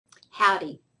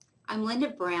Howdy, I'm Linda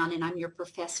Brown and I'm your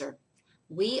professor.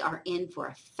 We are in for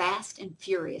a fast and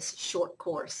furious short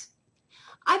course.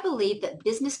 I believe that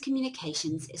business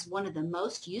communications is one of the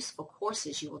most useful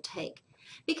courses you will take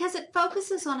because it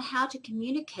focuses on how to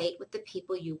communicate with the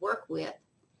people you work with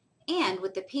and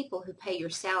with the people who pay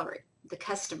your salary, the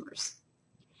customers.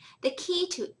 The key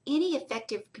to any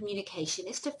effective communication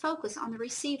is to focus on the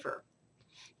receiver.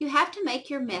 You have to make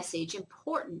your message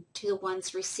important to the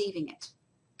ones receiving it.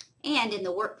 And in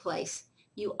the workplace,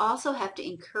 you also have to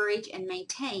encourage and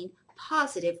maintain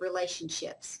positive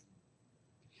relationships.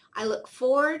 I look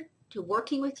forward to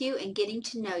working with you and getting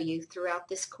to know you throughout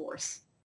this course.